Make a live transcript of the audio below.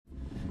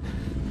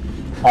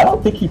I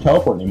don't think you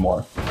teleport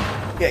anymore.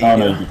 Yeah, you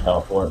oh, do. no, you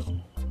teleport.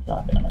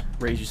 God damn it.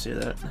 Rage, you say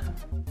that.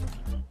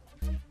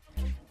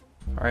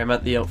 Alright, I'm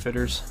at the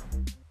outfitters.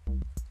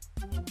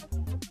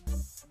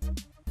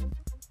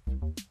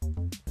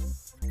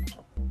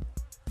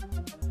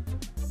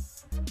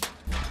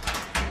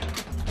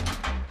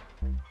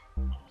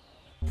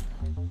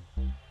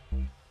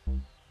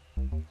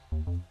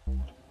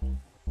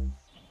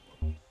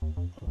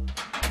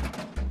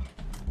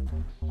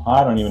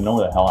 I don't even know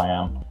where the hell I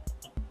am.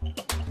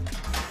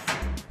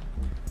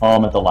 Oh,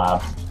 I'm at the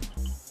lab.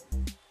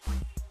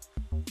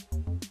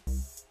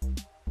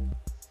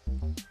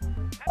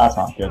 That's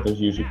not good.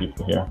 There's usually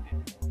people here.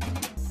 I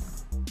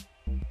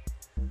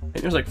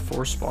think there's like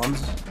 4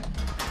 spawns.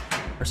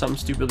 Or something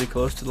stupidly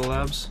close to the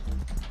labs.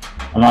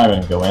 I'm not even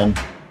gonna go in.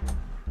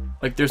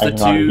 Like there's I the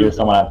can already hear 2...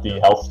 someone at the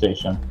health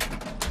station.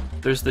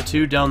 There's the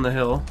 2 down the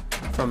hill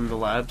from the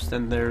labs,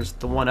 then there's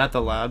the one at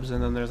the labs,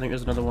 and then I think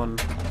there's another one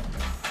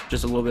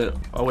just a little bit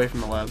away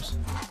from the labs.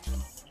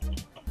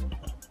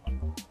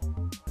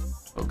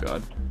 Oh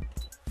god.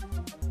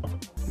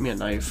 Give me a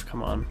knife,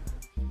 come on.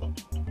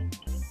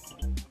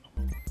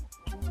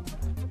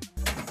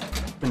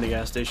 In the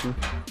gas station.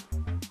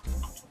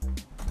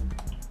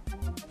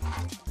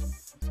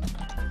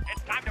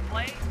 It's time to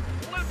play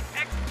Loot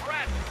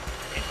Express.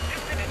 In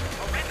 2 minutes,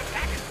 a random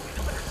package will be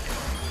delivered to you.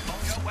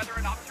 Don't know whether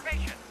an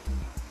observation.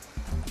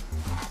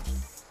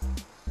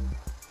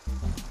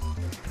 Do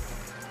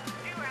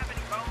you have any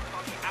bones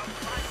on the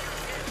outside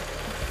of your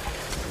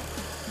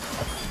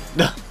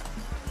skin?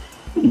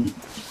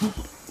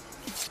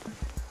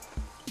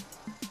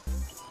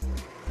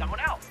 Someone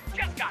else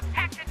just got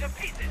hacked into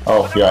pieces.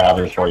 Oh, with a here, I have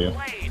razor this for sharp you.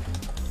 blade.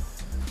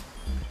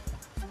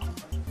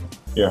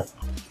 Here.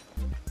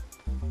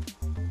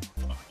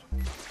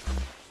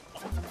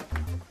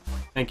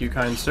 Thank you,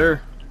 kind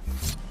sir.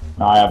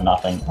 No, I have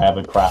nothing. I have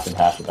a crafted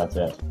hatchet, that's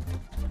it.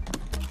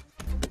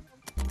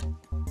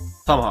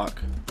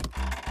 Tomahawk.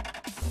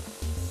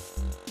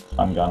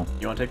 Stun gun.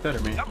 You want to take that or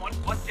me? Someone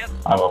was just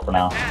I will for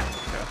now.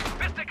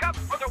 Fisticuffs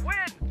for the win!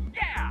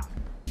 Yeah!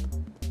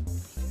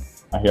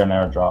 I hear an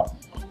airdrop.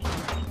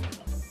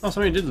 Oh,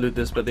 somebody did loot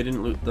this, but they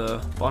didn't loot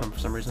the bottom for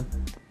some reason.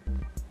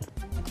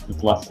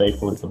 It's less safe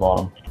to loot the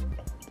bottom.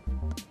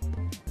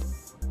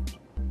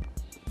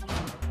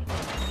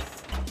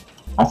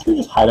 I think we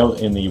just hide out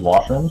in the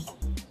washrooms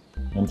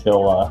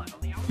until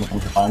someone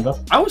finds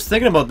us. I was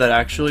thinking about that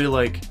actually,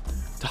 like,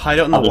 to hide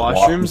out in the Oh, there's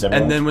washrooms washrooms,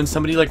 everywhere. and then when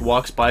somebody, like,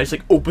 walks by, just,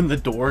 like, open the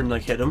door and,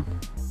 like, hit them.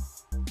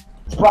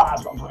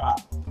 Surprise! Can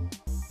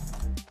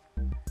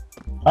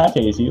I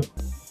tase you?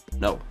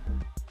 No.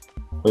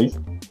 Please?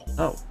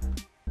 No.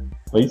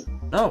 Please?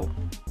 No.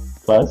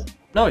 Please?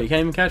 No, you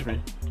can't even catch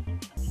me.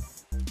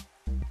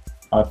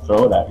 I'll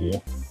throw it at you.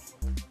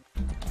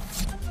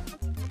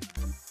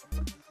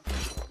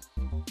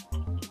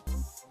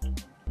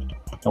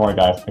 Don't worry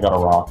guys, I got a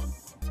rock.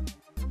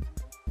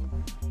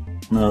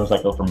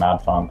 Motorcycle from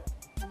Mad Funk.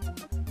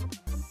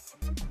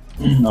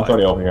 I was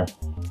already over here.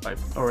 Right.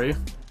 Oh, are you?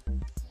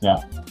 Yeah.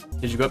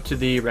 Did you go up to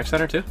the rec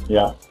center too?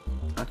 Yeah.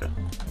 Okay.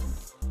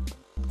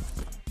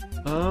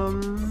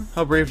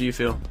 How brave do you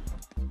feel?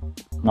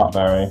 Not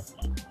very.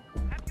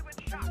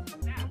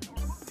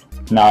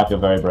 Now I feel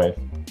very brave.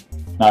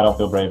 Now I don't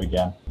feel brave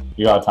again.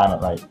 You gotta time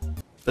it right.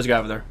 There's a guy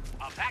over there.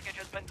 A package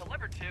has been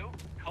delivered to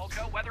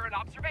Colco Weather and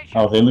Observation.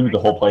 Oh, they looted the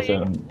whole place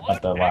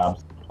at the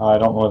labs. I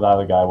don't know where the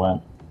other guy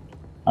went.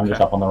 I'm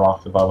just Okay. up on the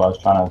rocks above. I was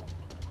trying to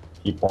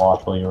keep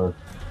watch while you were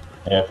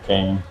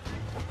AFKing.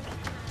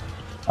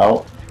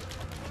 Oh,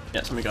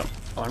 Yeah, somebody got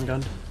arm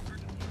gunned.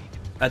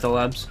 At the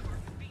labs.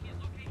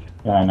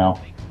 yeah, I know.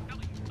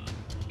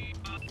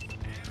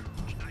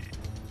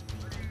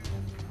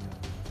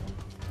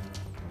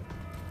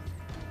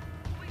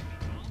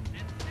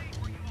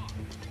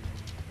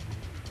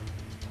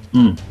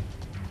 Hmm.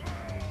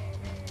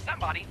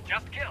 Somebody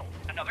just killed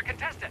another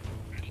contestant.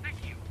 Thank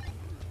you.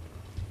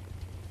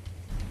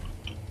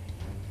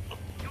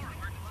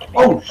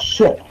 Oh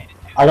shit!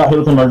 I got hit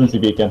with an emergency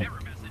beacon.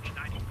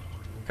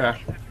 Okay.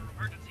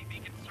 Emergency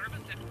beacon service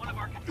at one of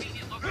our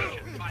convenient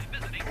locations by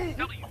visiting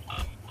W.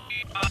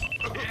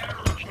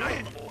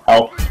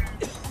 Help.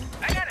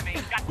 An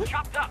enemy got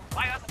chopped up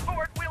by a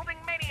sword-wielding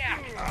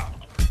maniac.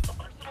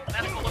 Personal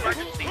medical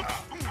emergency.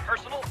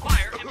 Personal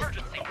fire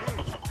emergency.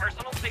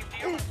 Personal safety.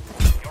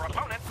 Your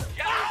opponent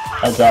just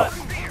Heads up. a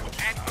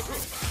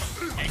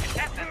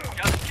contestant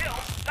just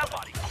killed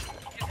somebody.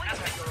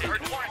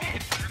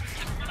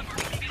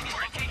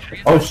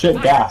 Oh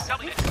shit, gas.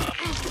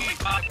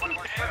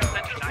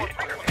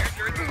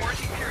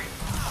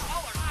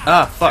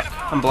 Ah, fuck.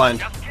 I'm blind.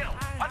 Just killed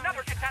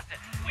another contestant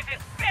with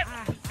his fist.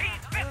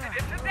 He's fisted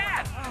him to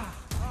death.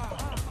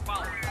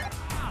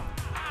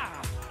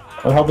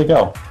 Where the hell did they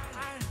go?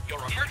 Your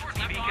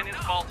emergency beacon is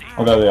faulty.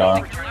 Oh, there they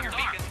are. Return your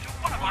beacon to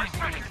one of our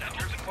service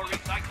centers for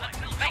recycling.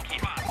 Thank you.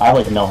 I have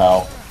like no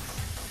health.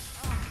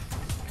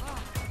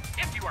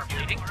 If you are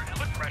bleeding,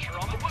 put pressure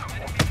on the wound.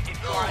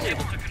 If you are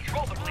unable to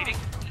control the bleeding,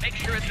 make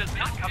sure it does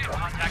not come in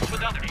contact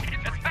with others,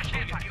 especially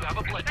if you have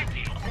a blood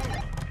disease.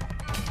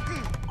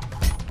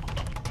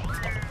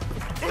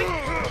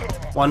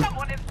 One.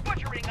 Someone is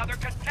butchering other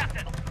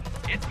contestants.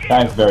 It's you.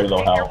 Guy's very low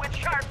Take your health. wit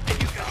sharp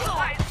and you can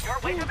realize your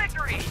way to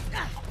victory.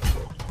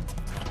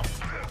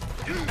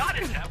 Do not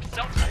attempt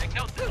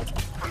self-diagnosis.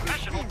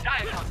 Professional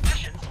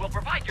diagnosticians will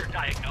provide your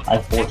diagnosis. I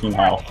have 14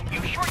 health.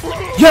 You short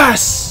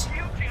Yes!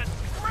 You just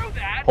screw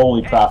that.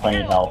 Holy crap, I and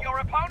need kill help. Your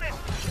opponent.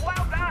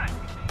 Well done.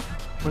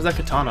 Where's that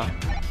katana?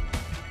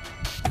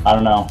 I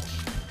don't know.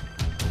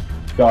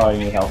 God, I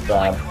need help Like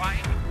bad.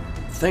 crying?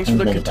 Thanks for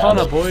the Make it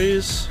katana, bad.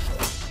 boys.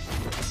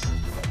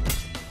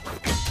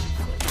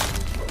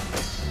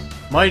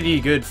 Mighty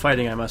good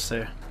fighting, I must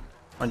say,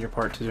 on your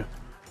part too.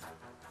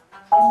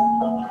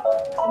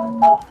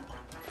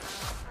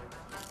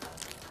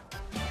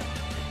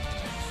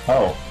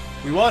 Oh,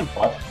 We won.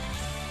 what?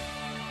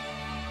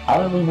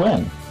 How did we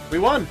win? We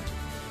won.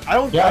 I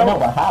don't. Yeah, I I know, don't,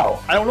 but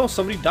how? I don't know.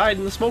 Somebody died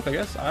in the smoke. I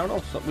guess. I don't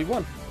know. So we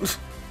won.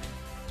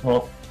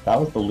 Well, that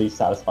was the least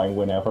satisfying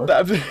win ever.